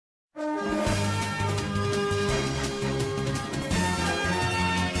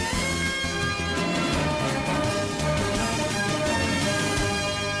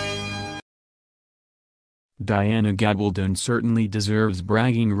Diana Gabaldon certainly deserves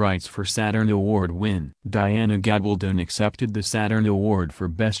bragging rights for Saturn Award win. Diana Gabaldon accepted the Saturn Award for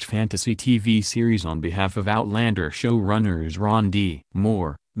Best Fantasy TV Series on behalf of Outlander showrunners Ron D.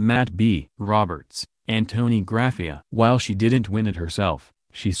 Moore, Matt B. Roberts, and Tony Graffia. While she didn't win it herself,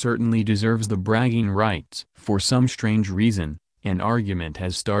 she certainly deserves the bragging rights. For some strange reason, an argument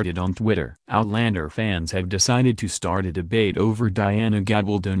has started on Twitter. Outlander fans have decided to start a debate over Diana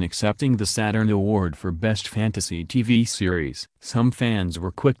Gabaldon accepting the Saturn Award for Best Fantasy TV Series. Some fans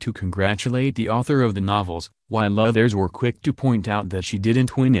were quick to congratulate the author of the novels, while others were quick to point out that she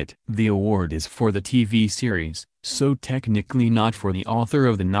didn't win it. The award is for the TV series, so technically not for the author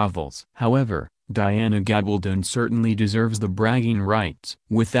of the novels. However, Diana Gabaldon certainly deserves the bragging rights.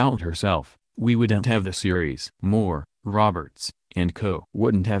 Without herself, we wouldn't have the series. Moore, Roberts, and co.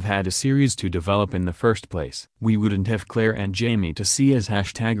 wouldn't have had a series to develop in the first place. We wouldn't have Claire and Jamie to see as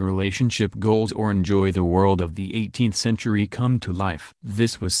 #relationship goals or enjoy the world of the 18th century come to life.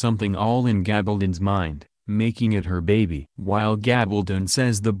 This was something all in Gabaldon's mind, making it her baby. While Gabaldon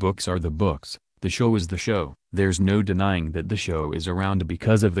says the books are the books, the show is the show, there's no denying that the show is around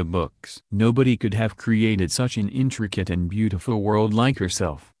because of the books. Nobody could have created such an intricate and beautiful world like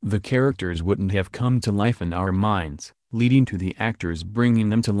herself. The characters wouldn't have come to life in our minds, leading to the actors bringing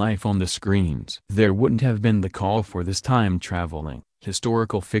them to life on the screens. There wouldn't have been the call for this time-traveling,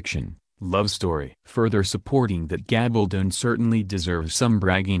 historical fiction, love story. Further supporting that Gabaldon certainly deserves some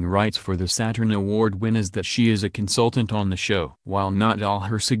bragging rights for the Saturn Award win is that she is a consultant on the show. While not all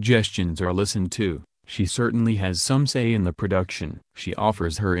her suggestions are listened to, she certainly has some say in the production. She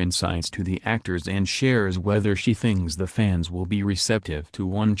offers her insights to the actors and shares whether she thinks the fans will be receptive to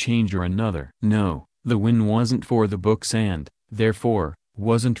one change or another. No, the win wasn't for the books and, therefore,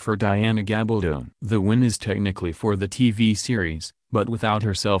 wasn't for Diana Gabaldon. The win is technically for the TV series, but without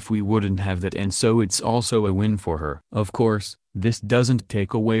herself we wouldn't have that, and so it's also a win for her. Of course, this doesn't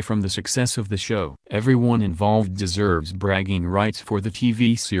take away from the success of the show. Everyone involved deserves bragging rights for the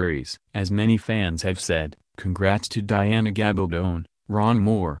TV series. As many fans have said, congrats to Diana Gabaldon, Ron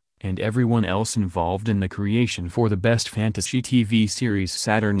Moore, and everyone else involved in the creation for the Best Fantasy TV Series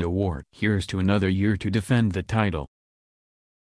Saturn Award. Here's to another year to defend the title.